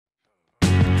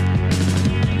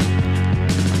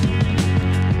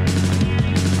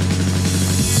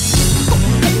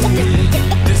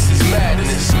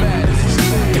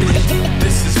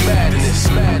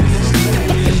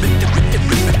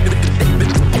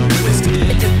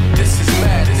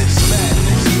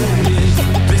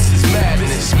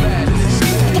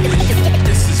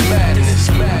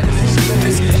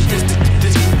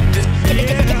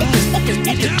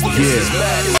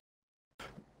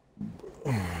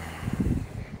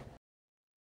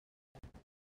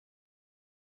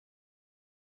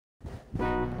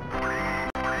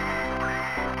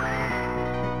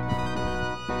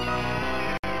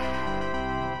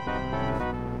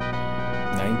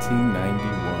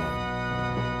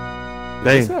1991. Does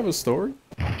Dang. this have a story?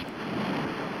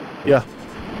 Yeah.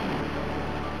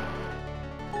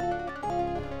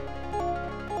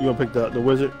 You gonna pick the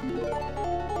wizard?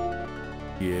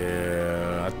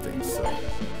 Yeah, I think so.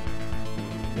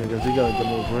 Yeah, because he got like the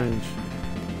most range.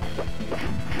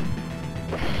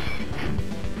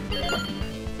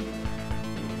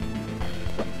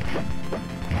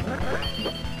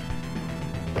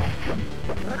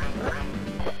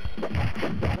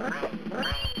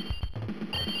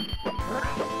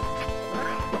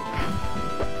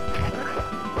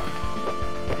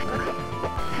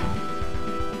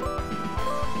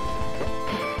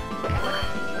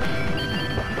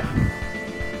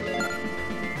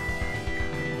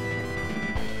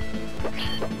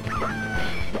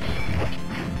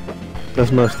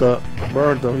 That's messed up.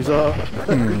 Burned him. He's all.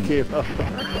 He came up.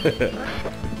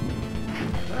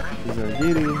 He's gonna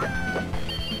get him.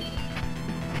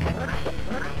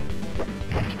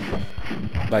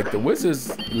 Like the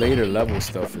Wizards' later level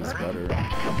stuff is better.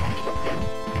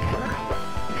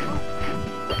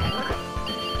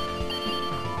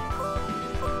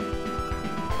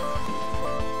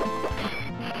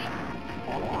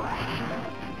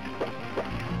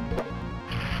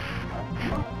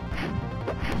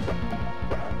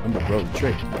 Remember, bro, the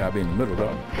trick. You gotta be in the middle,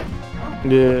 though.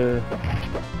 Yeah.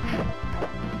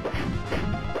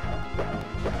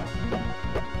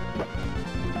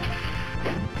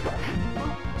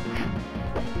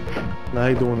 Now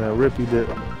he doing that rippy dip.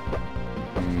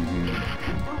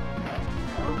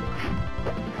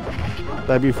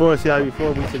 Like before, see how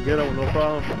before we used to get up with no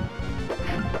problem?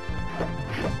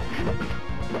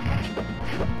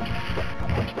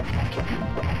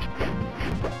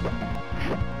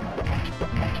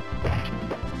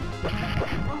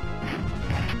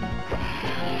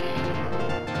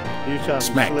 You trying to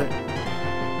smack. Slick.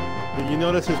 Did you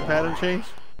notice his pattern change?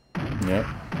 Yep.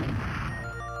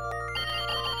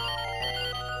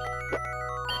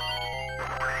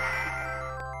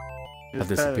 His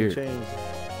disappeared. pattern changed.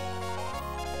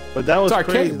 But that was It's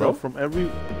crazy, arcade, bro. though. From every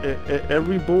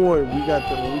board we got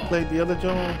when we played the other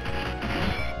John.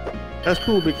 That's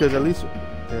cool because at least,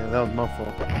 yeah, that was my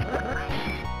fault.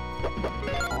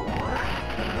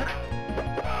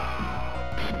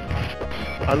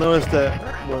 I noticed that,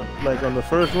 well, like on the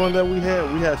first one that we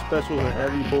had specials on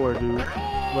every board, dude.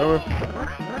 Remember?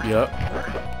 Yep.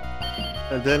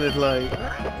 And then it's like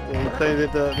when we played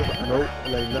it, nope,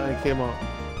 like nothing came out.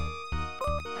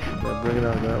 Yeah, bring it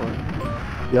out that one.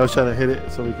 Yeah, I was trying to hit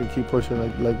it so we can keep pushing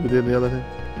like we did the other thing.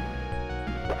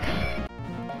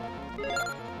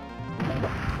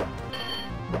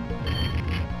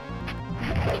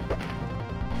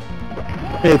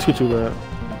 Hey, too bad.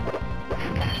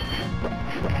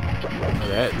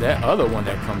 That other one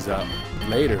that comes out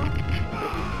later.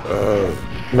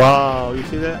 Wow, you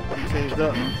see that? He changed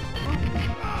up.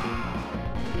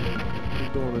 He's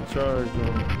doing a charge.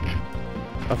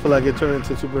 I feel like it turned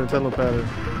into Super Nintendo pattern.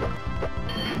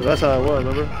 But that's how it was,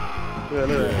 remember? Yeah, look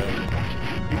at that.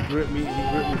 He gripped me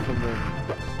from there.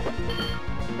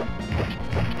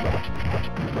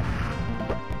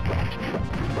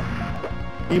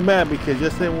 He mad because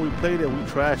yesterday when we played it, we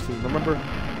trashed him, remember?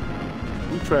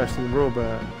 We trashed him real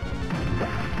bad.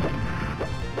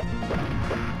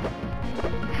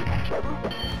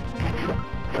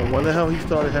 And when the hell he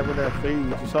started having that fade,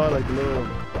 you saw like the little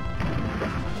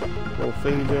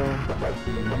fade down.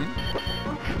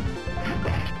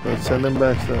 Let's send him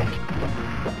back stuff.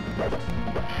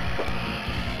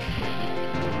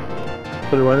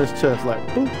 Put it right in his chest like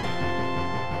boop.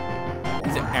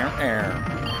 He's an air.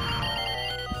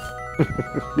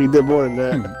 He did more than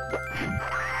that.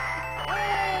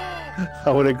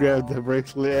 I would have grabbed the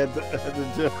bracelet at the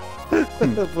gym.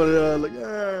 Put it on like,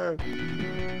 yeah.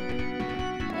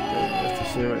 That's the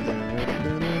shit right there.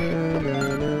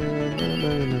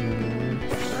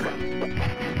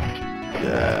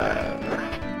 Yeah.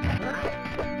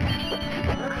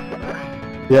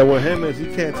 Yeah, what him is he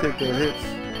can't take the hits,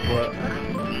 but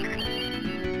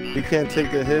he can't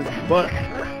take the hits, but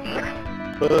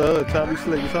try to be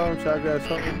slick. You saw him try to grab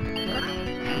something?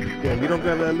 Yeah, if you don't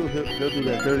grab that loot, he'll do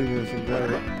that 30 minutes and grab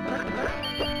it.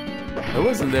 There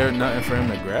wasn't there nothing for him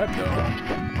to grab though.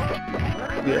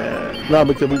 Yeah, no,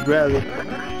 because we grabbed it.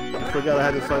 I forgot I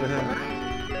had to fight him.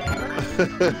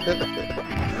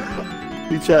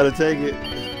 He tried to take it.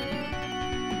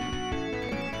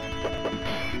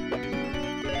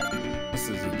 This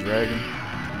is a dragon.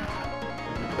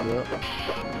 Yep.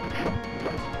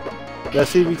 That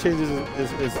CV changes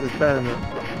his pattern up.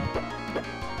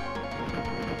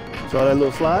 Saw that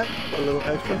little slide? A little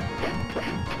extra?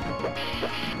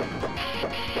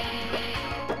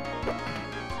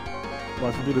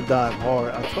 Watch him do the dive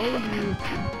hard. I told you.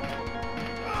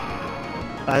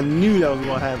 I knew that was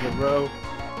gonna happen, bro.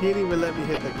 He didn't even let me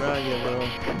hit the ground yet, bro.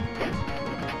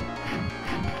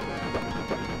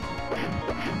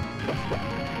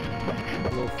 A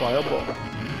little fireball.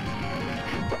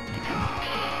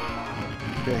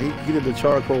 Yeah, he did the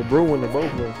charcoal brewing to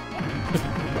both of us.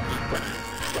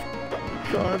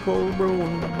 Charcoal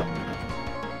brewing.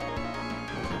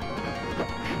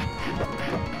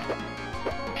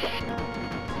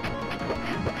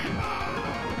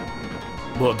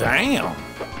 Well, damn.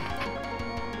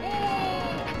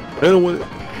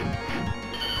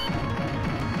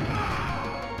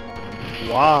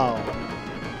 Wow.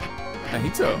 And he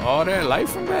took all that life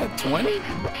from that 20?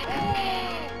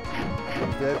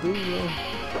 That dude, bro.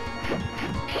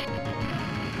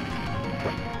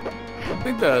 I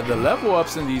think the level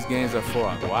ups in these games are for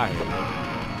Aguaje.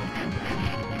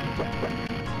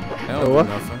 They don't do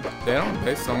nothing.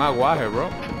 They still not Aguaje, bro.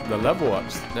 The level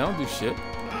ups, they don't do shit.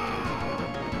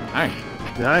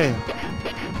 Dang.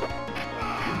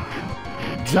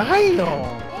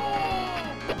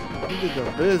 He did the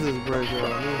business breaker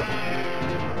on me.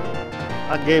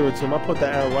 I gave it to him. I put the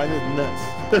arrow right in his nuts.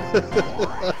 I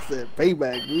said,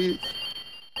 payback, dude.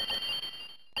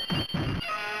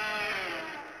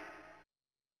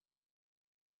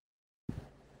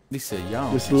 He said,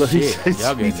 y'all just look shit.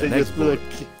 Y'all getting the next book.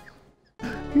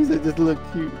 He said, just look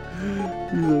cute.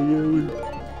 He's like, yeah,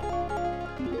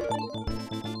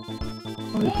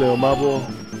 you play with my ball?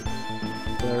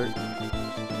 Third.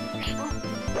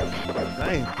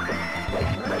 Dang.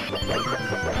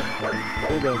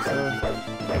 There you go, son.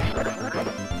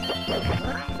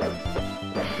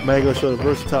 Man, gonna show the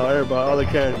versatile everybody, all the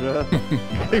characters, huh?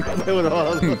 He play with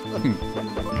all of them.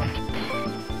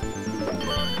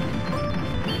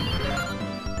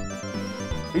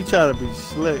 He trying to be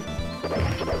slick.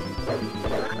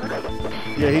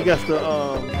 Yeah, he got the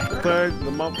third,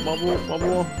 the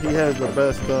mumble. He has the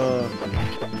best,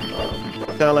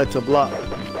 kind of like to block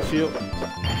shield.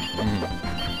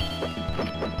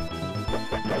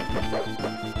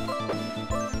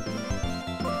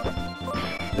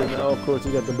 Then of course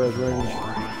he got the best range.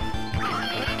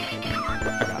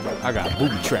 I got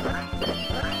booby trap.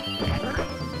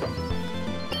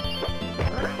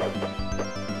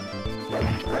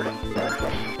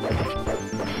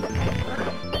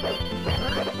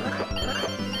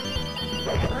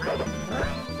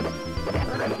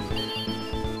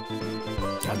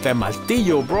 That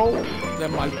martillo, bro. That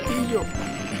martillo.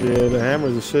 Yeah, the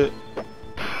hammer's a shit.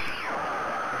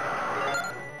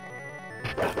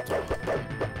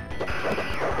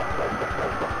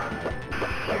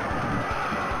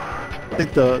 I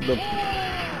think yeah,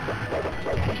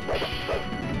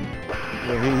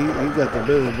 he got the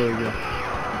business burger.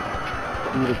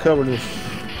 He would have covered this.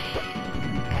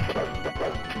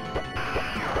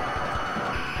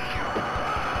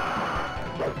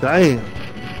 Damn.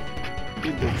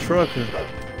 Get the trucker.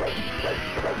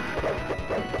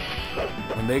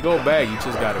 When they go back, you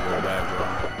just gotta go back, bro.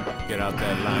 Get out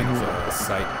that line of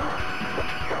sight.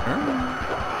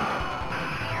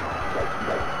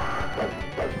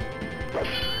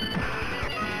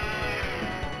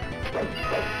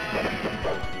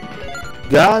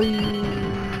 Got him.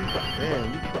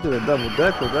 Damn, you did a double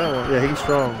deck with that one. Yeah, he's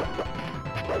strong.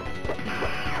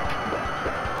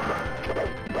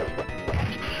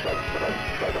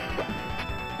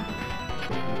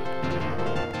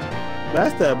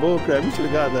 That's that bullcrap. You should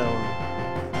have got that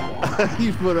one.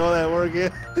 You put all that work in.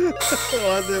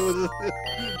 All I did was just,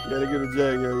 you gotta get a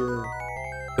jag, yeah.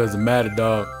 Doesn't matter,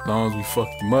 dog. As long as we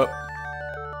fucked him up.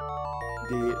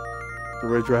 Did. The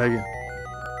red dragon.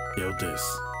 Kill this.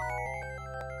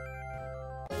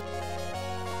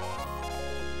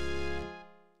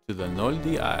 To the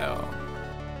Noldi Isle.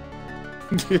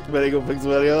 Better go pick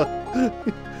somebody up.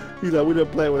 He's like, we done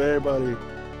play with everybody.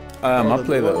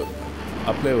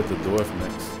 I play with the dwarf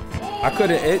next. I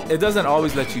couldn't. It doesn't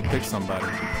always let you pick somebody.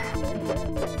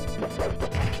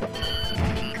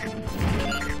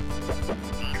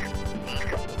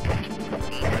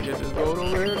 I get this gold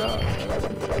over here now.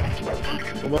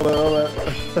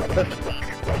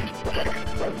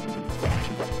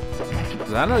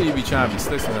 Cause I know you be trying to be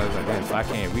slick, and I was like, man, if I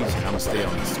can't reach it, I'm gonna stay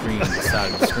on the screen, the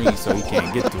side of the screen, so he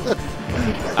can't get to it.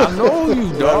 I know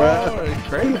you, dog. It's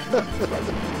crazy.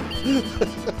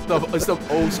 It's some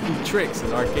old school tricks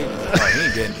in arcade.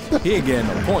 Oh, he ain't getting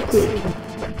no points. See,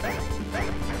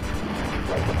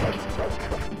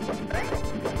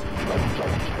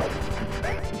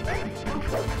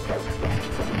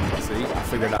 I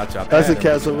figured out y'all. That's a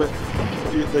Castlevania.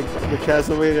 The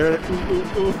Castlevania.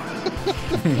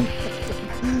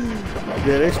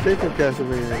 Yeah, they straight from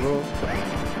Castlevania, bro.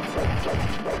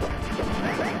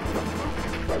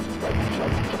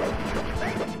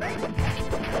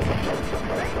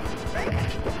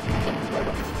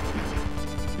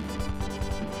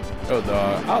 Oh,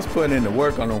 dog, I was putting in the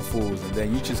work on them fools, and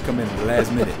then you just come in at the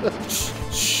last minute. Shh,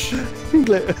 shh. He's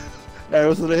like,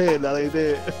 arrows to the head, now they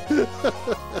dead.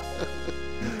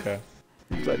 Okay.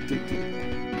 He's like, tick, tick.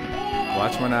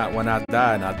 Watch when I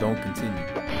die and I don't continue.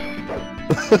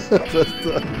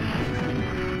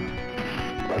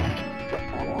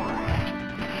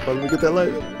 Oh, let me get that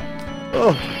light.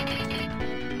 Oh,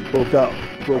 broke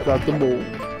out the mold.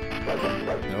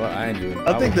 You know what? I ain't doing.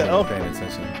 I think the elf paying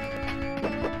attention.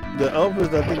 The elf is,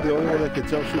 I think, the only one that can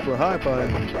jump super high by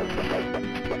him.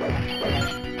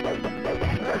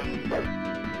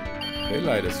 They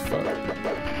light as fuck.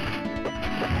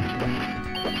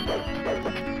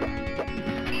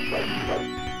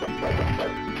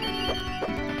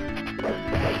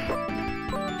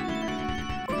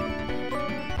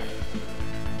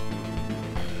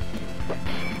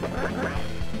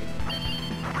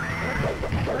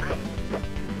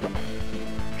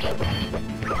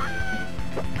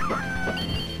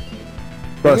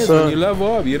 But when you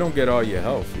level up, you don't get all your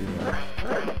health. You know?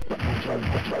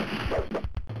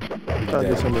 Try to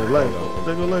get some of the life.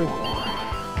 Take a life.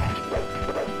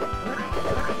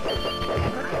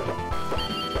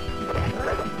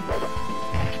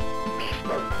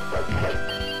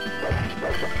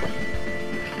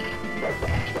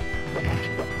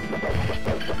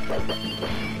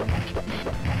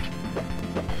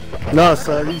 No,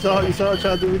 son, you saw what I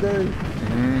tried to do today?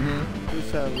 Mm-hmm. This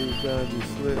time we gotta be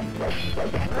slick.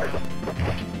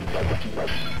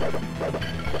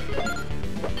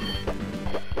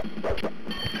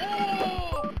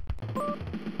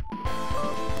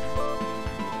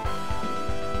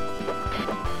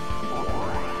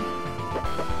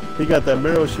 He got that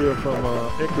mirror shield from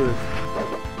Icarus.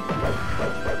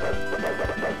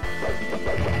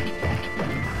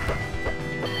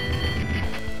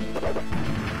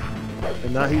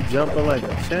 And now he jumping like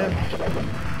a champ.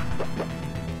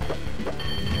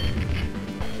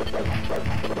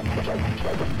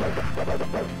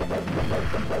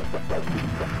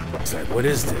 It's like, what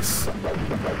is this?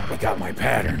 They got my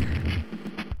pattern.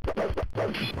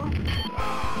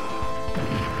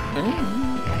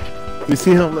 You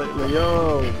see him like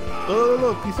yo,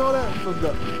 look, you saw that from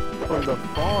the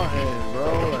far end, bro.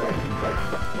 Like,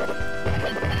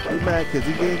 he mad because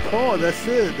he getting caught. That's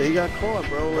it. He got caught,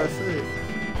 bro. That's it.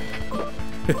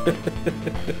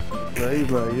 So he's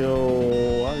like,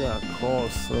 yo, I got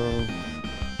caught, son.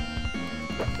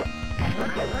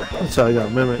 That's how I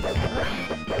got mimicked.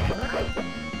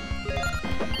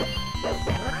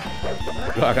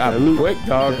 Like, I'm quick,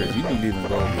 dog, because you didn't even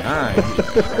go behind.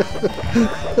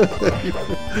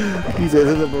 He said,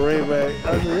 it's a beret bag. I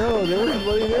was like, yo, there was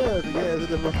somebody there. I said, yeah,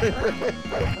 it's a beret bag.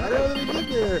 How the hell did he get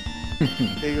there?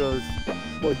 He goes,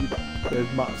 boy,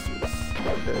 there's monsters.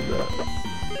 And,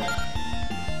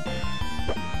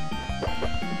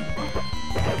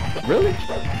 really?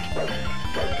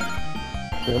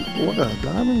 What a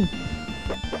diamond?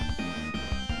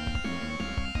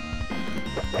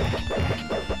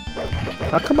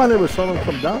 How come I never saw them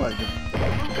come down like that?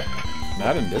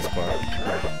 Not in this part.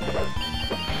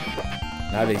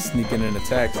 Now they sneaking in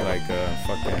attacks like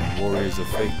fucking Warriors of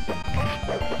Fate.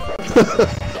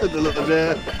 The little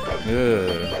man.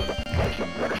 Yeah.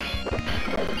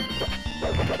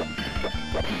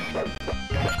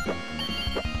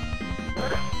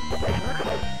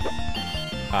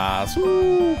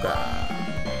 Azúcar.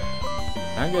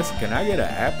 I guess, can I get an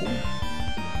apple?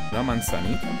 Una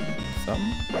manzanita?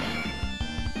 Something?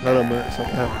 Hold on a minute,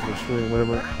 something happened to the stream, wait a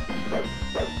minute.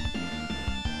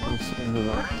 Let's see, hold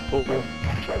on. Oh.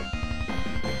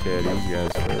 Okay, these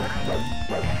guys first.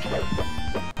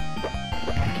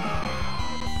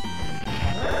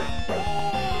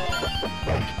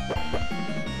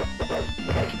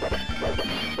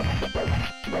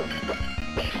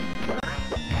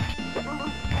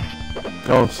 I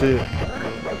don't see it.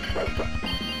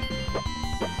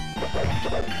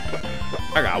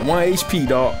 I got 1 HP,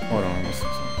 dog. Hold on.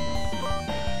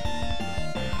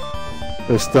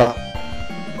 Let's stop.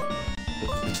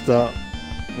 Let's stop.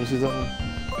 Let's see something.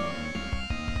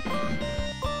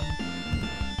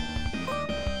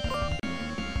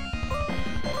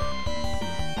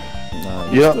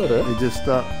 Nah, yep, it just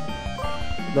stopped.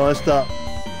 No, it stopped.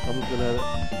 I'm looking at it.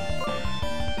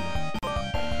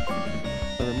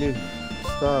 Let me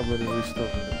stop it and restart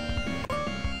it.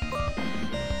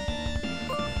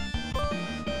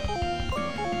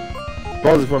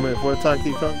 Pause it for a minute before the time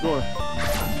keeps on going.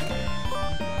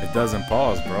 It doesn't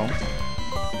pause, bro.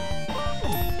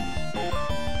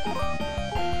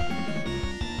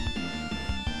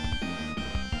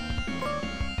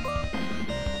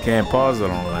 Can't pause it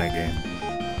on that game.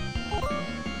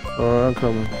 Oh, I'm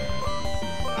coming.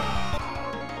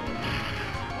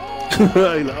 He's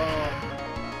like, oh.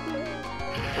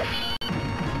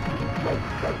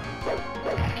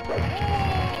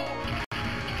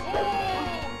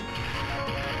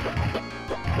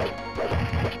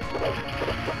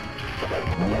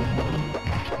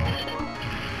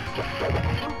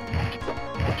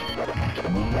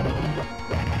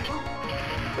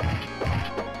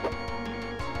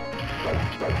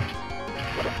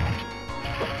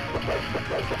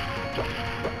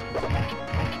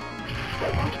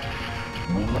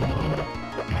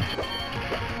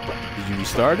 Did you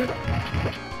restart it?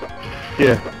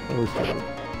 Yeah, I was started.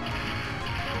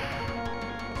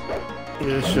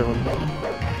 Yeah, it's showing.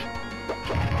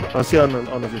 I see on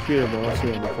the computer, but I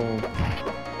see on the phone.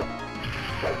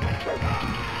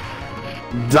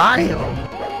 Damn!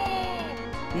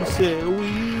 He said we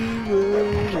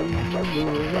will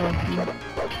rock you.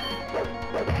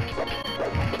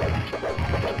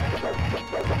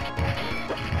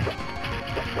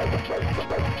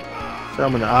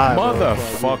 I'm in the eye,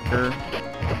 motherfucker.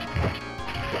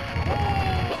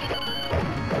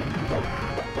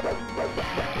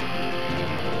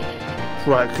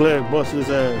 Right, Claire busted his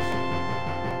ass.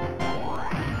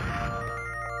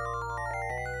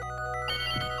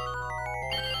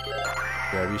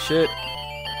 Grab your shit.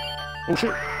 Oh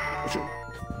shit! Oh shit!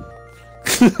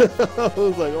 I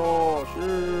was like, oh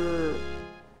shit!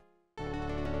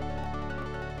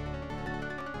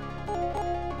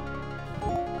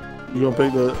 You gonna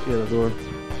pick the door?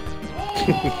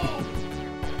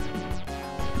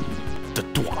 The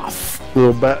dwarf.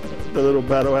 The little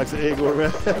battle axe egg going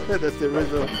around. That's the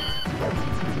original.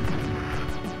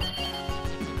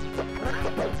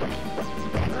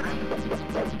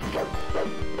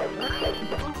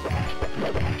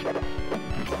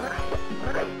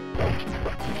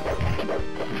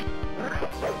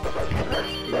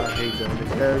 I hate that. The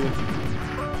carrier.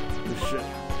 This shit.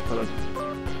 Hold on.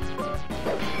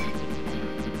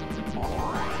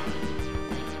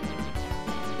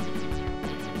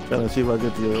 Trying to see if I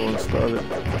get the other one started.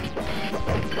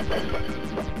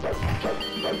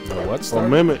 The what started? Oh,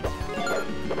 Mimic. I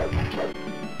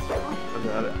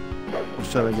got it. I was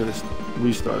trying to get it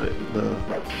restarted.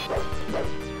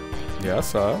 Yeah, I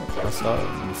saw it.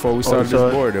 Before we started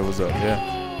this board, it was up, yeah.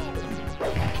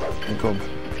 Okay.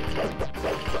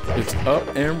 It's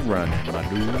up and running, my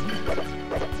dude.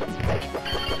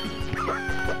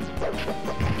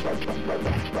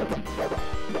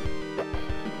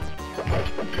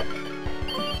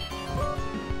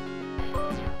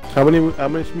 How many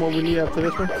more we need after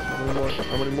this one?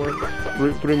 How many more?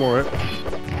 Three more, right?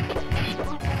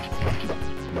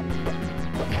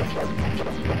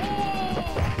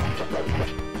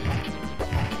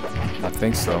 I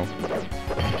think so.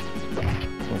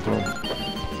 Okay.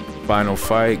 Final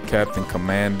fight, Captain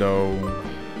Commando,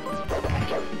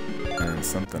 and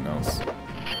something else.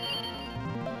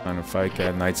 Final fight,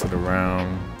 got Knights of the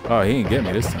Round. Oh, he didn't get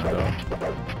me this time though.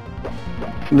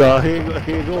 No, he ain't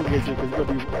gonna get you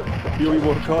because you'll be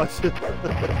more cautious.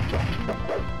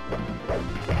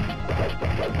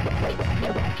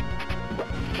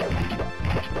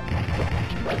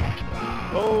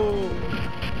 Oh,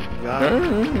 God.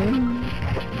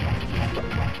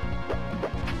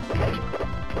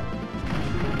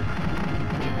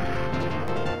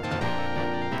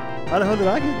 How the hell did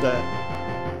I get that?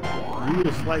 You would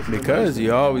have sliced it. Because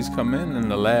you always come in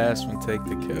and the last one take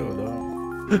the kill, though.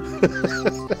 What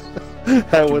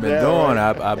you been doing?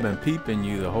 Right? I've been peeping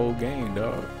you the whole game,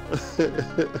 dog.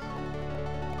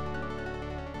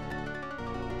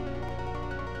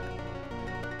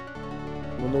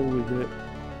 What number we get?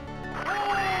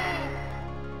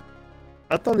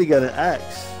 I thought he got an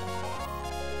axe.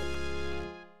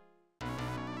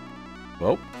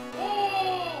 Well,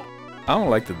 I don't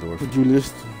like the dwarf. Did you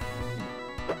list?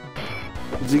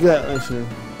 What you got? Listen.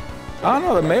 I don't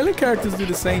know. The melee characters do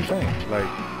the same thing. Like,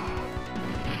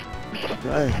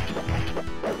 right.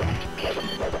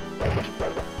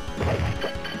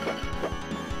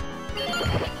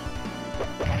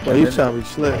 Well, you trying to be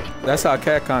slick. That's how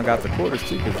Capcom got the quarters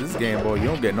too. Because this game, boy, you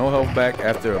don't get no health back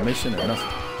after a mission or nothing.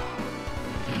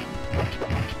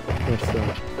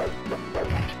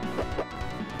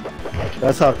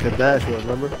 That's how Kadash was,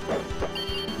 remember?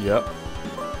 Yep.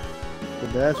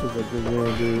 Kadash was a good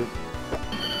game, dude.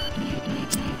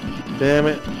 Damn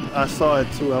it. I saw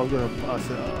it too. I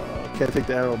said, oh, can't take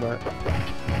the arrow back.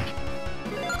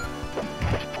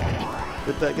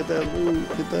 Get that loot.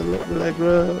 Get that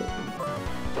grub.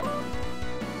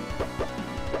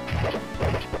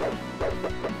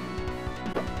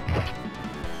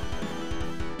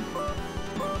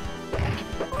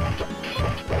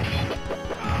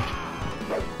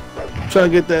 Trying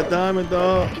to get that diamond,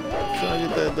 dog. Trying to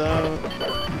get that diamond.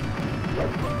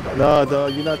 Nah,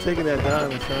 dog, you're not taking that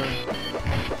diamond, son.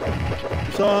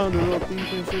 You saw him, the little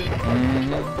thief and shit?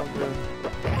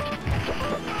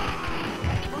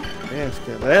 Man,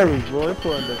 scalary, boy.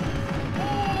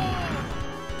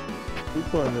 We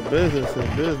putting the business in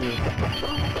business.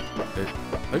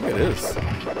 Look at this.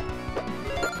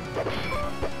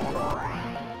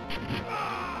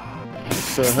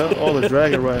 The hell, all the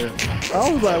dragon riders. I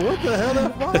was like, what the hell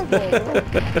that fireball,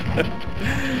 bro?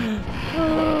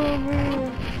 Oh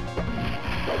man.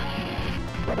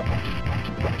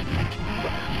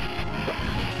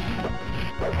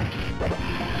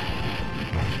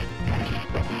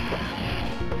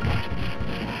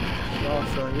 Oh,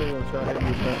 son, you're gonna try to hit me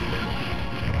with that.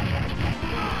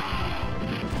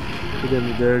 You did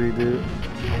me dirty, dude.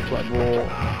 Flat ball.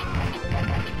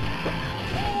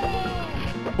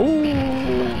 Ooh.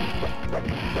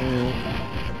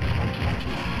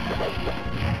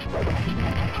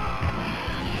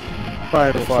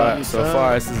 So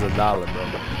far, this is $1, bro.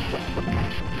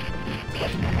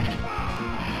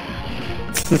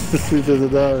 This is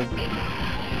 $1.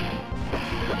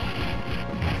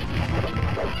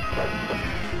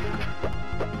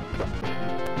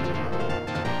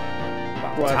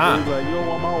 Right, he's like, yo,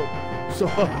 I'm out. So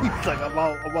he's like, I'm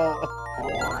out.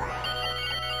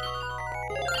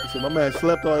 He said, my man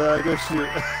slept all that good shit.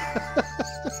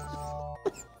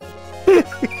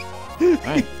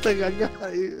 Hey. Think I got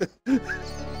it.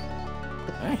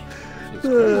 Hey.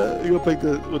 You gonna pick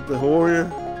with the warrior?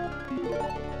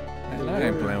 Man, I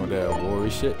ain't playing with that warrior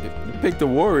shit. If you pick the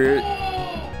warrior,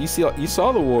 you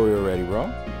saw the warrior already, bro.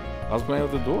 I was playing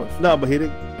with the dwarf. No, but he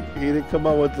didn't come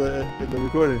out with the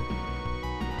recording.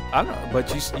 I know,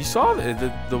 but you saw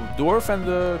the dwarf and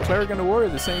the cleric and the warrior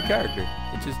the same character.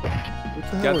 It just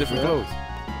got different clothes.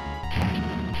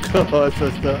 Oh, it's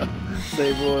just the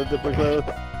same one, different clothes.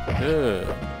 Yeah.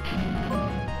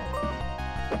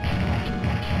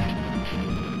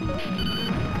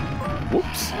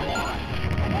 Whoops.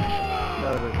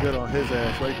 That would have been good on his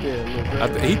ass right there.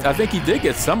 I think he did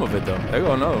get some of it though. There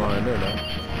go another one right there though.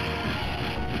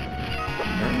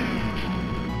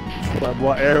 My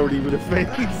boy arrowed him in the face.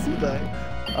 He's like,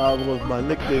 was my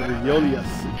nickname was Yolis.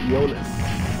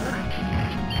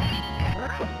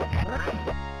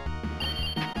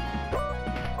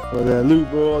 But that loot,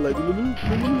 bro, like loot.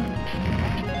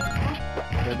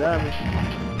 That diamond.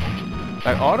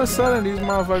 Like all of a sudden these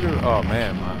motherfuckers. Oh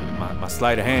man, my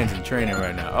sleight of hands in training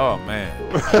right now. Oh man.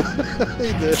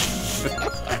 He did.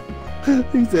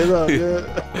 He said, oh yeah.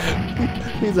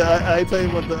 He said, I ain't tell you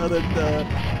about the other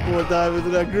 4 diamonds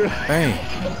in that girl. Dang.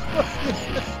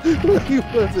 Look, he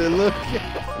was it, look.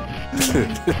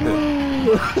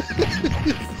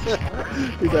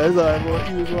 He said, it's alright, boy.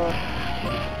 He was wrong.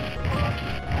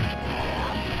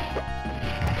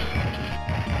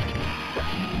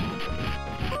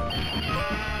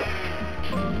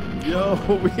 Yo,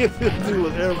 we hit this dude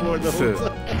was airborne the whole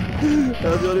time.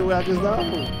 That was the only way I could stop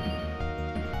him.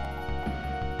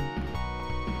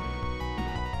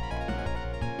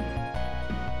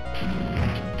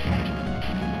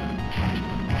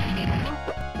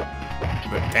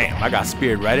 But damn, I got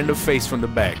speared right in the face from the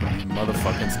back with these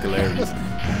motherfucking Scalaries.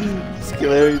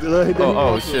 Scalaries.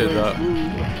 Oh shit.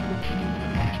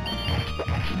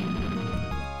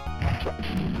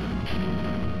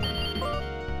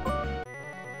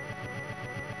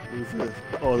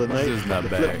 Oh, the knight. This is not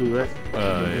bad. Dude, right?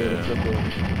 Yeah.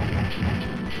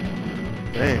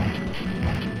 Damn.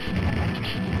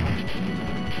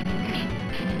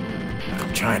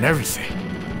 I'm trying everything.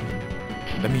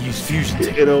 Let me use fusion.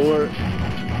 It'll work.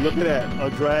 Look at that, a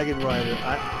dragon rider.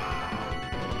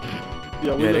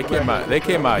 Yeah, they came out. They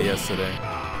came out yesterday.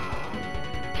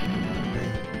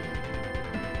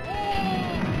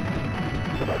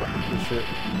 Shit.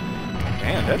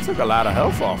 Damn, that took a lot of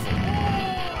health off him.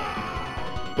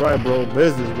 Right, bro.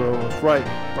 Business, bro. That's right.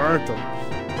 Burnt them.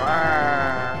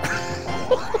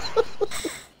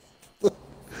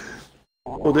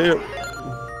 Oh, there.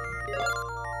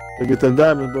 They get them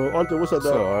diamonds, bro. Arthur, what's up,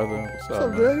 dog? So, Arthur, what's up,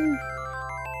 man? Daddy?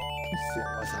 He said,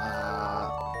 what's up?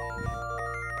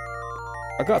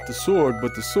 I got the sword,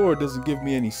 but the sword doesn't give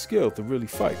me any skill to really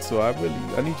fight. So I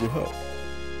need your help.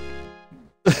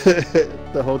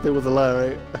 The whole thing was a lie,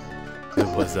 right? It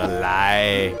was a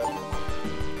lie.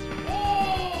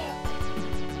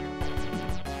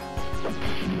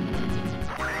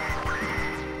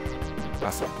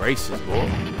 That's some braces, boy.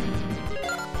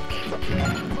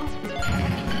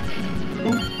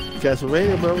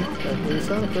 Castlevania, bro. That's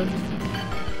sound effects.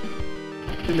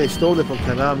 I think they stole it from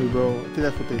Konami, bro. I think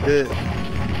that's what they did.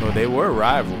 Well, they were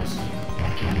rivals.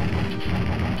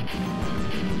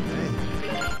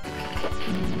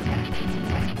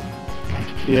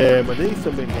 Yeah, but they used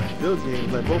to make like good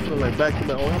games, like both of them, like back to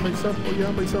back. Oh, I make something. Oh yeah,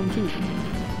 I make something too.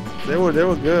 They were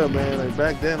good, man. Like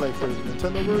back then, like for the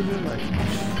Nintendo version, like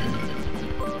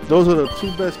those are the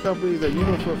two best companies that you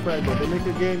know for a fact that they make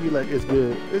a game. You like, it's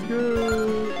good, it's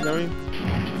good. You know what I mean?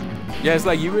 Yeah, it's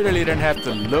like you really didn't have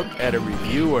to look at a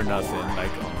review or nothing,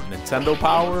 like on Nintendo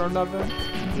Power or nothing.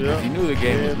 Yeah. You knew the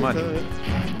game was money.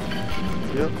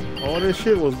 Yep, all this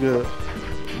shit was good.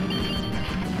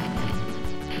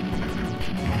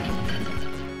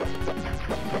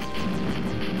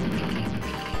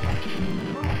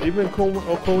 Even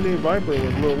Coney Viper was a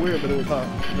little weird, but it was hot.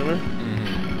 Remember? Mm-hmm.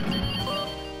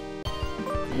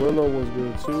 Willow was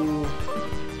good too.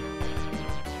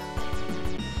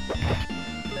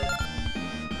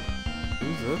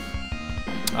 Who's this?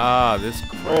 Ah, this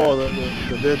crap. Oh, the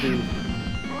dead dude.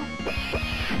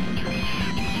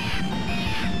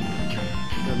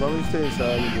 As long as you stay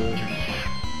inside, you're good.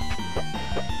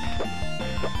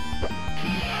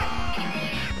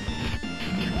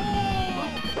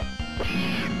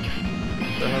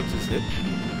 The hell just hit?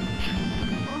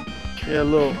 Yeah, a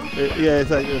little. Yeah,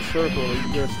 it's like a circle. You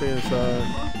gotta stay inside.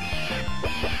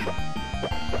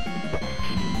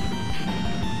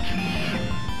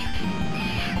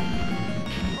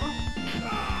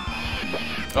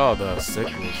 Oh, the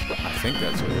sickles. I think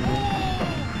that's what it is.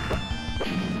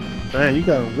 Man, you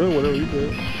got them good, whatever you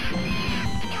did.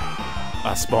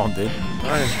 I spawned in.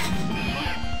 Nice.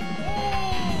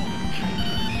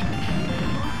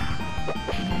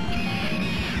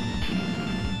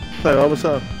 Like all of a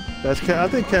sudden, I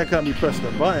think Capcom be pressing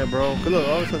the button, bro. Cause look,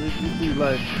 all of a sudden these be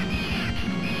like,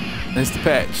 it's the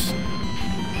patch.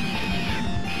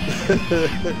 he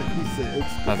said,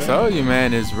 it's I told you,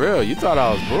 man, it's real. You thought I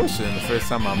was bullshitting the first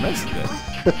time I messed with it.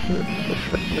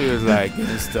 He was like,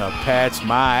 it's the patch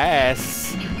my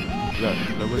ass.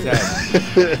 Look what's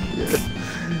happening.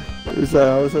 It's like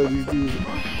all of a sudden these dudes.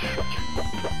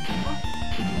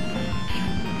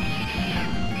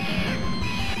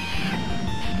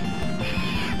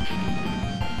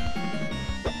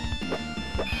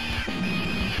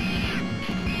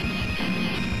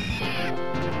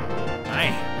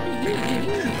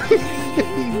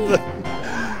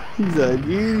 He's like,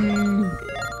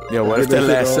 yeah, what if that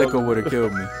last sickle would have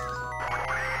killed me?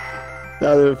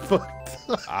 That would have fucked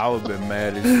up. I would have been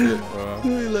mad as shit, bro.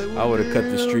 I would have cut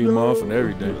the stream off and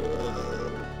everything.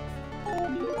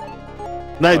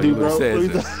 Night, dude, bro.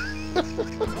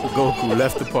 Goku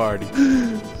left the party.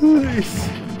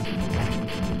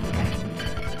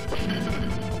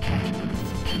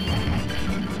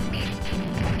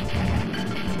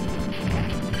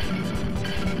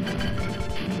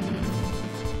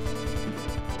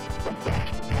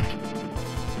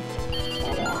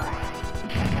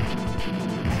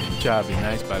 Job be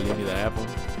nice, but I leave you the apple.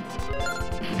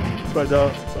 But I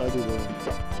do that.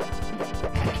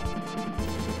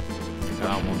 I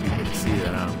don't want people to see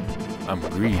that I'm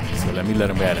greedy, so let me let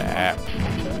them have the app.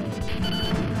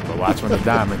 But watch when the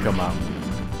diamond come out.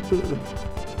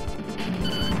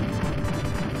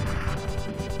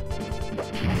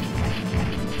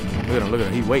 Look at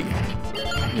him, he waiting.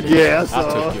 Yeah, I saw.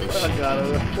 I took your shit. I got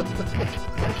it.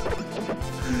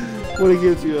 What it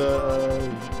gives you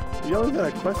you always got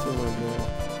a question like that.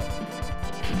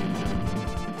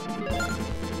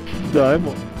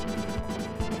 Diamond.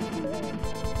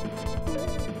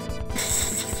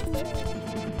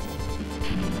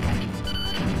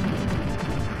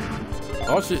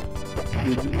 Oh shit.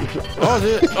 Oh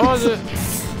shit. Oh shit.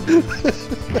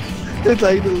 It's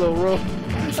like the little roll.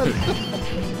 He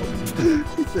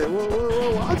said,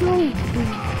 whoa, watch out.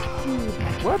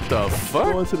 What the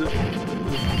fuck? Going to the,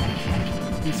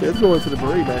 he said, it's going to the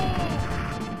beret bag.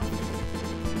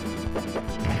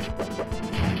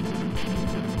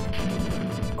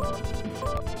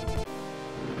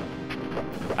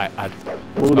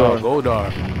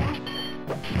 Goldar.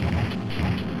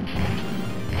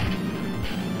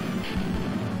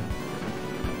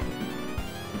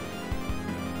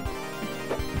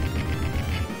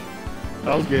 I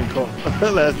was getting caught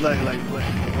last night, like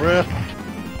real.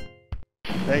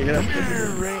 Hey, yeah.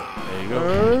 There you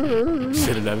go.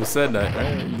 Should have never said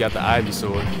that. You got the Ivy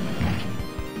sword.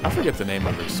 I forget the name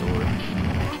of her sword.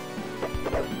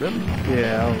 Really?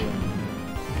 Yeah, I don't know.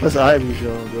 That's Ivy,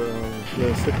 Joe.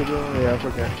 The sickle Joe. Yeah, I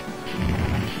forgot.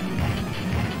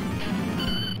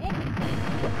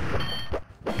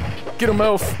 Get him,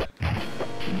 Elf.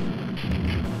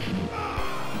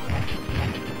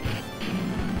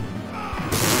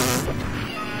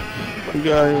 You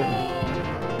got him.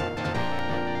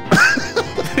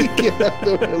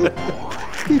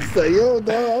 He's like, yo,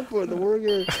 dog, I'm putting the work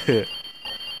in.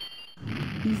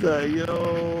 He's like,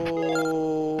 yo,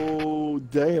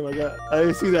 Damn, I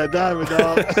didn't see that diamond,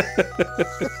 dog.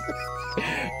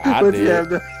 I What did. you have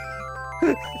there?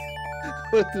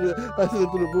 I slid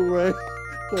through the boomerang.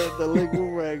 The link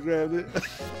boomerang grabbed it.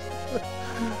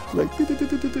 Like,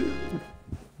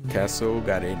 Castle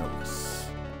Garenos.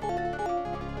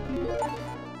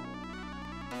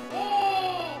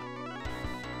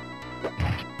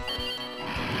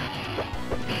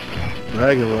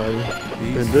 Dragon Rider.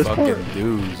 These this fucking part?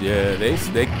 dudes, yeah,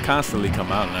 they constantly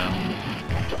come out now.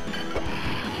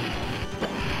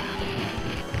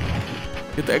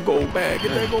 Get that gold back,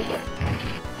 get that gold back.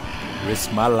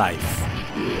 Risk my life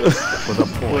for the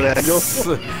points.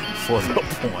 For the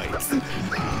points.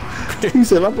 He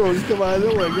said, my bro just come out of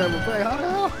nowhere and grab a back. How the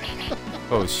hell?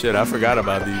 Oh shit, I forgot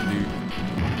about these dudes.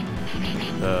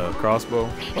 Crossbow.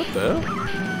 What the hell?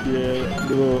 Yeah,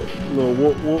 the little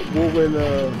woven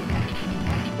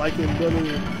Lycan brother,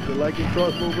 the Lycan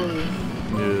crossbow brother.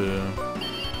 Yeah.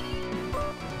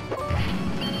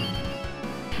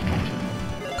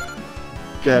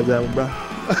 Grab that one, bro.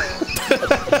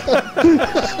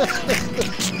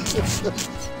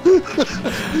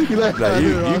 You like Nah,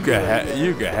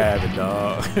 you can have it,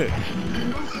 dog.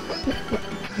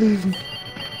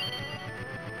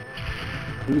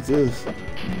 Who's this?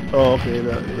 Oh, okay.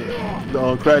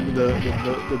 The cracking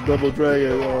the double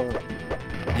dragon.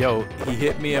 Yo, he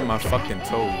hit me in my fucking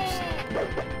toes.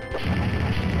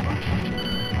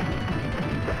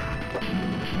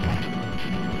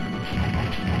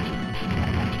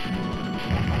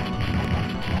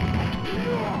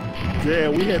 Yeah,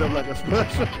 we hit him like a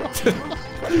special.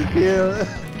 Yeah.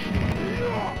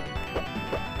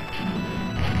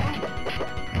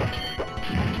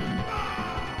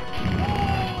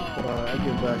 I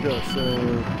get back up, so.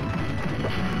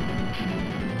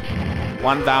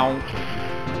 One down.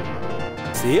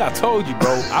 See, I told you,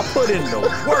 bro. I put in the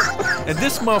work. And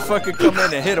this motherfucker come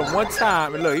in and hit him one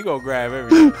time. And look, he gonna grab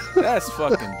everything. That's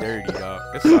fucking dirty, dog.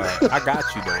 It's alright. I got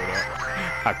you, though, dog.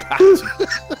 I got you.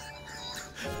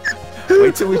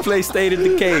 Wait till we play State of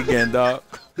Decay again, dog.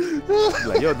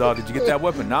 Like, yo, dog, did you get that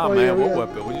weapon? Nah, man. Yeah, what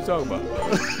weapon? What you talking about?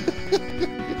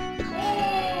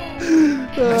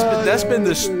 That's been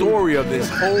the story of this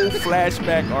whole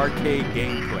flashback arcade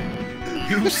gameplay.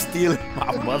 You stealing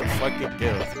my motherfucking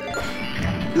kills.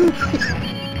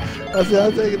 I said,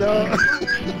 I'll take it out.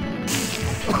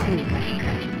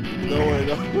 Don't worry,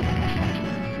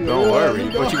 Don't worry.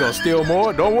 But you gonna steal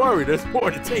more? Don't worry. There's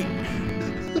more to take.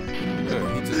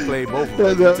 He just played both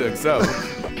of them. He took some.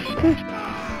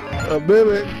 A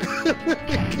mimic.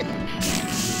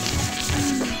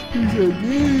 He said,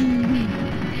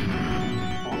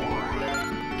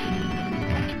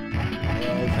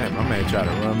 Hey, my man tried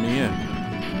to run me in.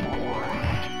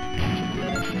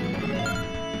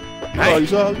 Oh, you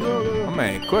saw him? No. My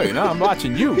man, quick. No, I'm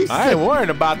watching you. I ain't worrying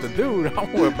about the dude.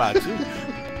 I'm worried about you.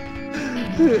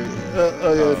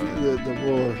 The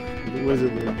boy. The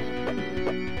wizard man.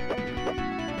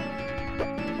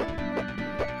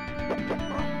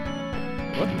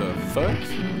 What the fuck?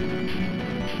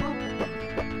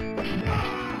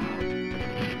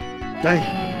 Dang.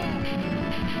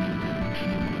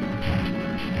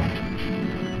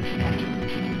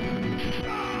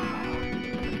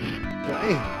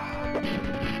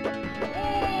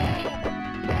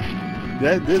 We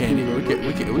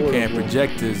can't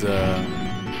project his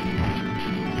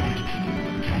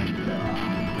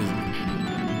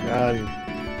Got him.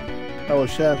 That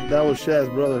was Shaf's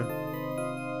brother.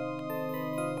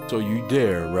 So you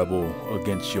dare rebel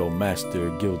against your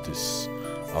master Gildas.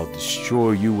 I'll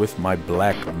destroy you with my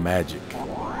black magic.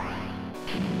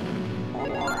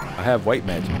 I have white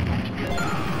magic.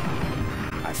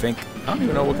 I think. I don't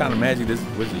even know what kind of magic this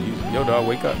wizard uses. Yo, dog,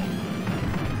 wake up.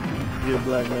 Yeah,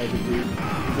 black magic, dude.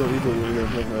 He's a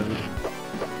black magic.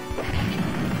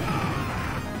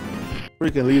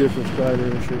 Freaking leader from Strider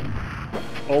and shit.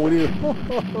 All we need.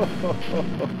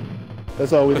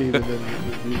 That's all we need. And then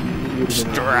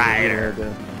Strider.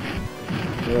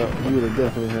 Yeah, you would have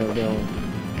definitely had that one.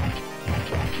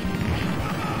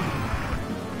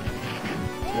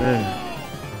 Dang.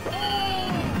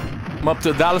 I'm up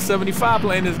to $1.75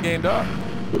 playing this game, dog.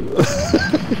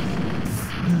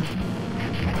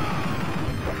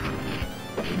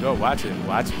 Go watch it.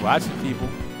 Watch it, people.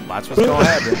 Watch what's gonna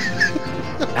happen.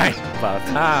 Dang, about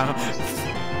time.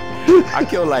 I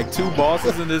killed like 2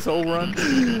 bosses in this whole run.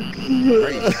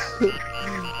 Great.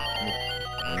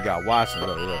 You got Watson,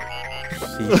 look.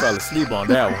 He fell asleep on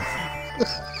that one.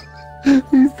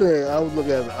 He said, I was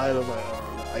looking at the item, the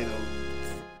item.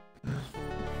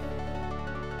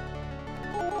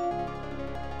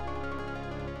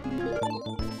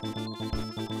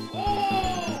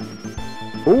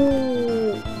 Ooh.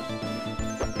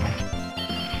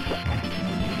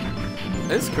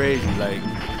 It's crazy. Like,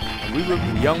 we were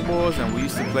young boys and we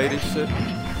used to play this shit.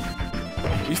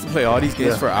 We used to play all these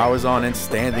games for hours on end,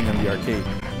 standing in the arcade.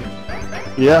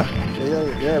 Yeah.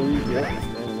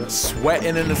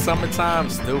 Sweating in the summertime,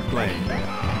 still playing.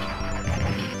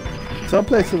 Some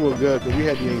places were good because we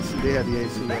had the AC. They had the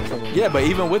AC. Yeah, but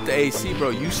even with the AC, bro,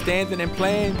 you standing and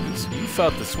playing, you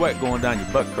felt the sweat going down your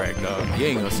butt crack, dog. You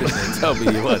ain't gonna sit there and tell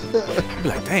me you wasn't. You be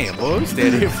like, damn, boy, we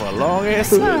standing here for a long ass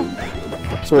time.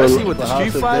 Especially with the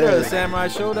Street Fighter or the Samurai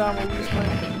Showdown when we was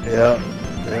playing. Yeah.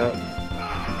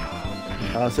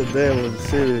 House of Dead was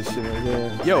serious shit right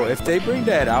there. Yo, if they bring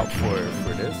that out for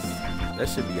this, that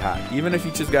should be hot. Even if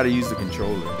you just gotta use the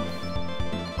controller.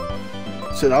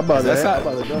 Shit, I'm about to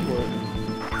go for it.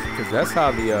 Because that's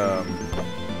how the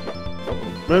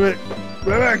Remick,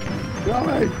 go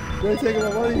away. You're taking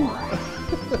my money.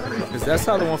 Because that's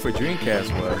how the one for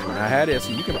Dreamcast was. When I had it,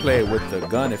 so you can play it with the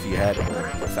gun if you had it, or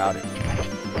without it.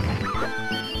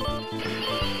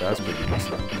 That's pretty good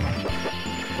stuff.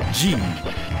 G.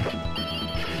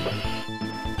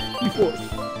 Force.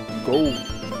 Gold.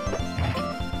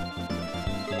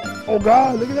 Oh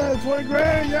God, look at that, 20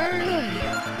 grand, yeah!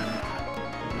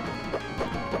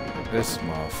 This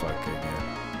motherfucker, man.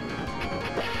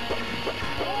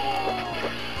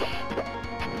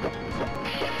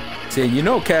 See, you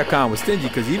know Capcom was stingy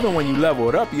because even when you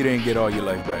leveled up, you didn't get all your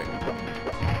life back.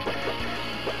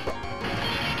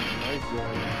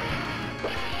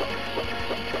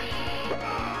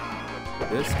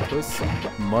 This pussy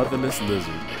motherless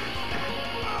lizard.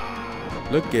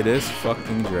 Look at this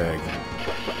fucking dragon.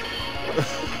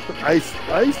 Ice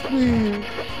cream.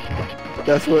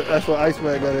 That's what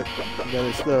Iceman got it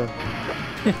stuff.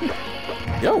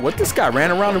 Yo, what this guy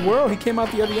ran around the world? He came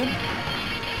out the other end.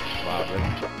 Wow, bro.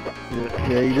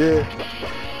 Yeah, he did.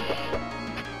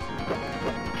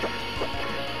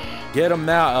 Get him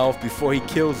now, Elf, before he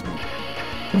kills me.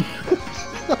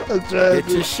 Get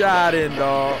your shot in,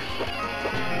 dog.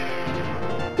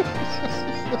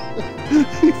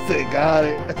 He said, got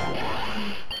it.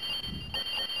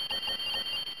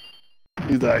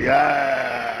 He's like,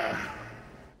 yeah.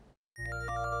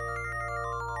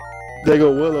 There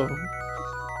go Willow.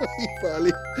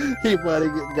 he finally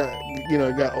got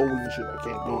over the shit. I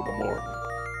can't do it no more.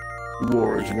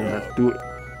 Warriors, you're gonna have to do it.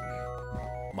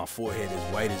 My forehead is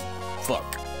white as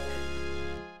fuck.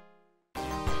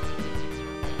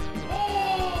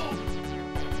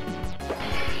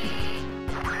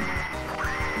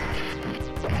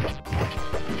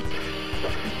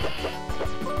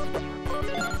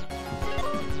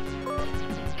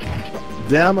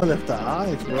 Damn, I left the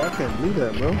eyes, bro. I can't believe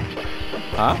that, bro.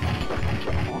 Huh?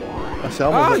 I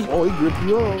said, he gripped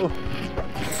you up.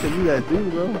 I said, you that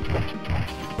dude, bro.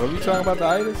 What were you talking about, the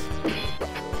itis?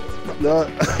 No,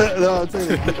 I'm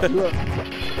saying it gripped you up.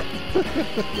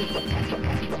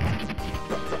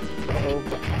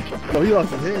 No, he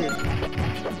lost his head.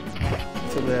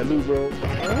 Some of that loot, bro.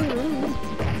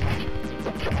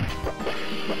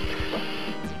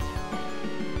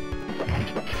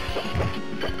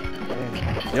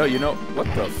 Yo, you know, what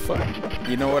the fuck?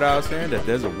 You know what I was hearing? That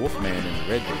there's a Wolfman in the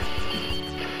Red Dead.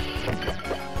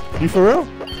 You for real?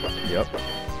 Yep.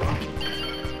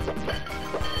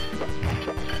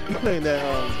 You playing that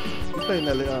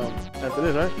after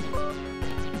this, right?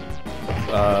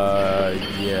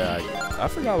 Yeah. I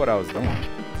forgot what I was doing.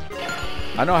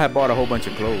 I know I had bought a whole bunch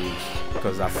of clothes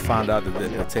because I found out that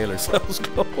the tailor sells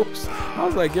clothes. I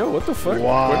was like, yo, what the fuck?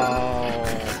 Wow.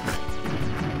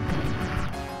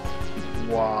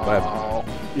 Wow.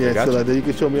 Yeah, so like that you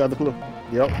can show me all the clothes.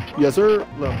 Yep. Yes, sir.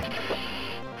 No.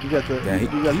 You got the. Yeah, you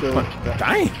got the.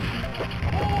 Dang.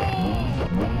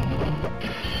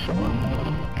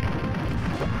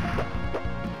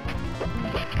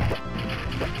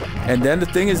 And then the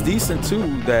thing is decent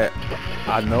too that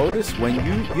I noticed when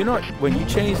when you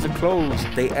change the clothes,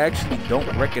 they actually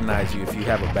don't recognize you if you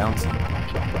have a bounty,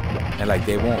 and like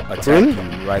they won't attack you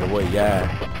right away. Yeah.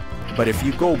 But if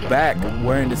you go back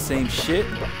wearing the same shit,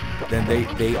 then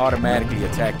they automatically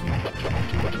attack you.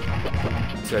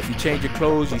 So if you change your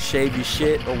clothes, you shave your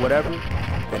shit or whatever,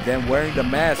 and then wearing the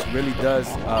mask really does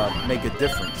make a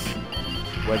difference.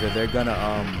 Whether they're gonna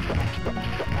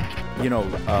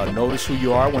notice who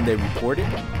you are when they report it.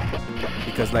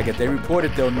 Because like if they report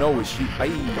it, they'll know it's you.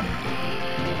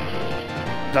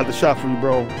 Got the shot for you,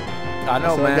 bro. I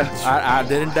know, so man. I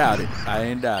didn't doubt it. I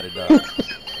ain't doubt it, dog.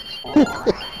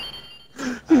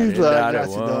 He's like, I got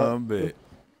one bit.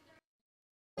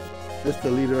 This the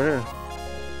leader here.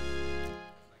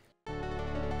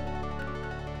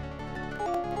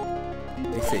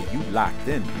 They say you locked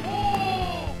in.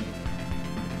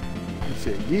 He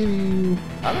said, get you.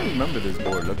 I don't remember this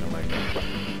board looking like that.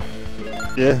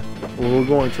 Yeah, well, we're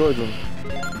going towards them.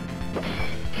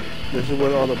 This is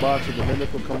where all the boxes, the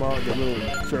mimic will come out, the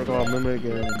little circle mimic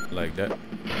and... Like that?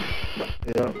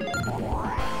 Yeah.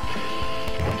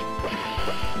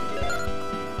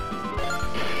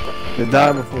 The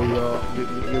diamond for y'all.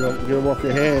 Get them off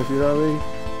your hands, you know what I mean?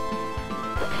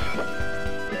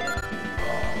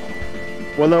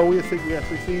 Well, no, we got 16.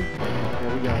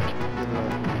 Yeah, we got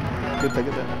it. Get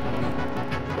that.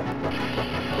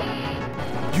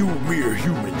 You mere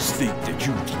humans think that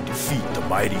you can defeat the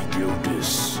mighty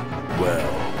Gildas.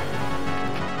 Well,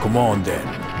 come on then.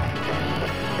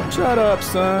 Shut up,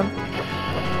 son.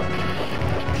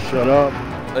 Shut up.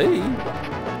 Hey.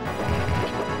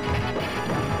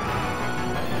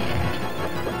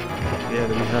 Yeah,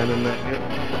 they're behind the neck. Yep.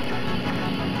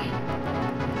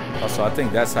 Also, I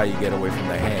think that's how you get away from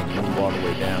the hand. You move all the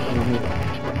way down.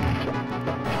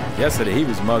 Yesterday, he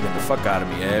was mugging the fuck out of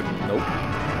me, Ed. Nope.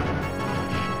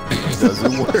 It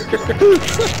doesn't work.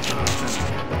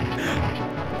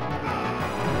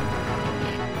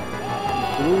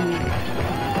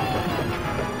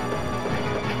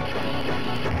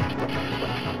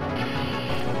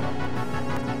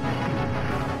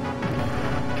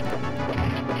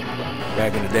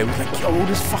 Back in the day, we was like, yo,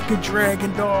 this fucking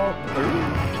dragon dog.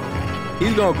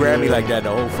 He's gonna grab me like that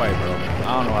the whole fight, bro. I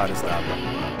don't know how to stop him.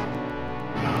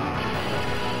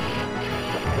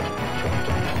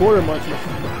 Quarter munches.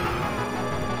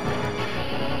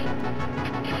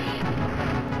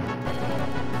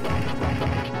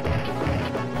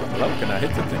 Hello, can I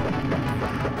hit the thing?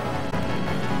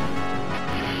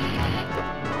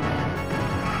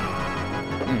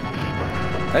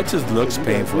 That just looks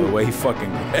painful the way he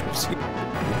fucking grabs you.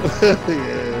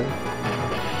 Yeah.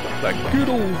 Like, get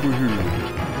over here.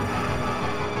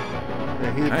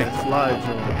 Yeah, he hit that slide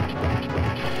zone.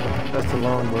 That's the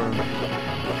long burn.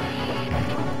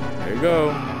 There you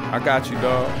go. I got you,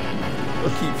 dog.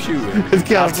 Keep shooting. It's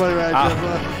kind of funny right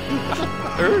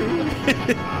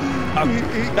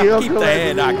I'll keep the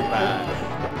hand occupied.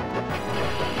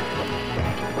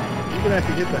 You can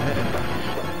actually get the hand.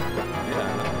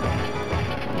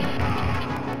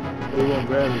 They won't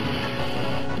grab you.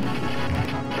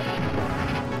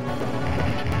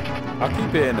 I'll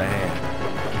keep it in the hand.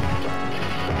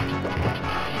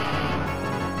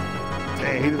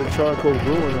 Dang, he did a charcoal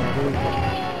ruin on him.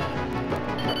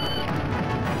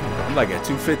 I'm like at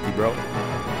 250, bro.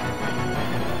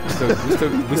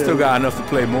 We still got enough to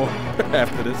play more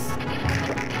after this.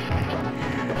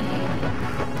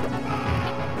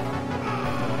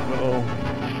 Uh-oh.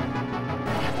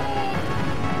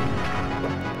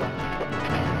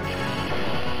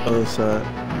 Other side.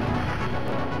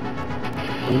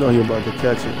 You know you're about to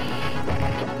catch it.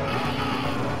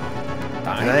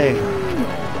 Dang.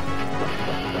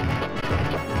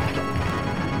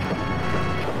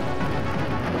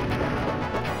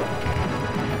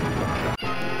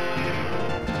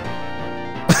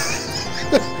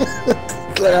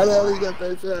 Like, how the hell he got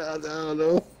that shot? I don't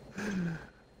know.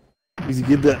 You should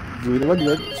get that.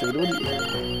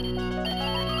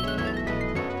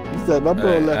 He said, my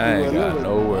bro left I ain't got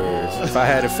no words. If I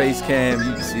had a face cam,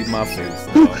 you can see my face,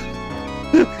 dog.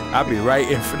 I'd be right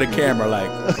in for the camera,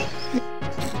 like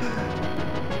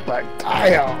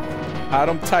damn. How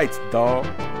them tights, dog?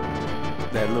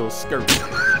 That little skirt.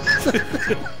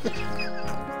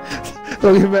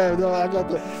 Don't get mad, dog. I got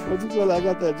the, what you call it? I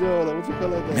got that Joe. What you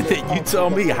call it? You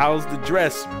told me, how's the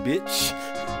dress, bitch?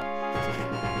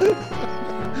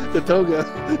 The toga.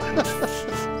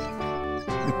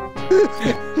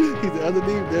 He's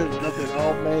underneath, there's nothing.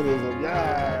 All man is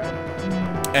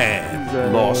a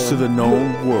And lost to the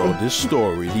known world, this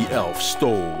story, the elf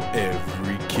stole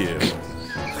every kill.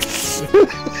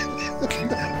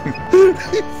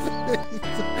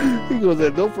 He goes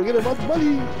there, don't forget about the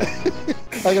money.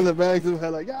 I got the bags in my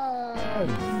head like,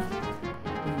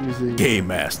 Game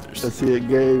Masters. Let's see it,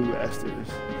 Game Masters.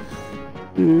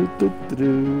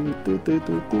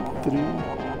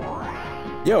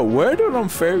 Yo, where do them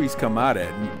fairies come out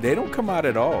at? They don't come out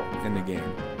at all in the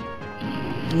game.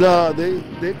 No, they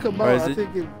come out. I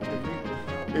think if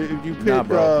you pick, yeah,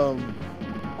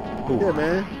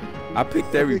 man. I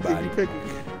picked everybody.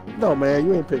 No, man,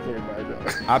 you ain't pick everybody. No.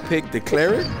 I picked the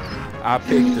cleric. I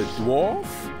picked the dwarf.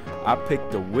 I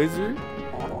picked the wizard.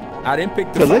 I didn't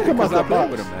pick the fighter because I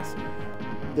played with them.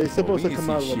 They're supposed to come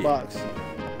out of the box.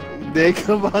 They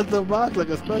come out the box like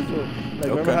a special. Like,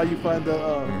 remember how you find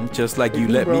the... just like you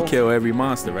let me kill every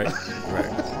monster, right?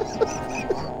 Right.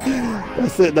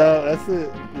 That's it, dog. That's it.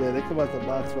 Yeah, they come out the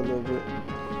box for a little bit.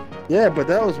 Yeah, but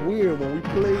that was weird. When we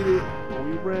played it, when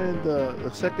we ran the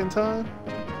second time,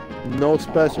 no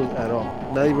specials at all.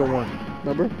 Not even one.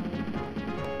 Remember?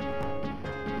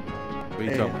 What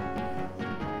you talking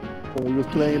about? When we was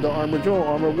playing the Armor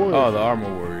Warriors. Oh, the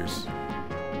Armor Warriors.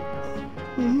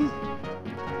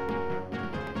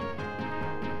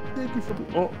 Thank you for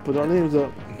put our names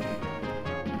up.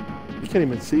 You can't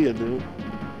even see it, dude.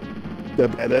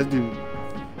 That badass dude.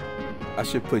 I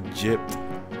should put gypped.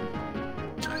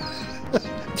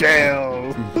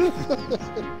 Jail.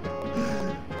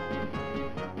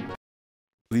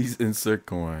 Please insert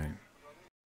coin.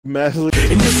 Massively.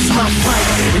 And this is my fight,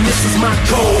 and this is my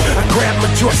goal. I grab my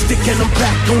joystick and I'm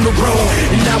back on the road.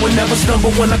 And I will never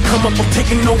stumble when I come up. I'm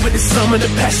taking over this summer. The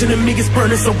passion in me is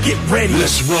burning, so get ready.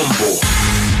 Let's rumble.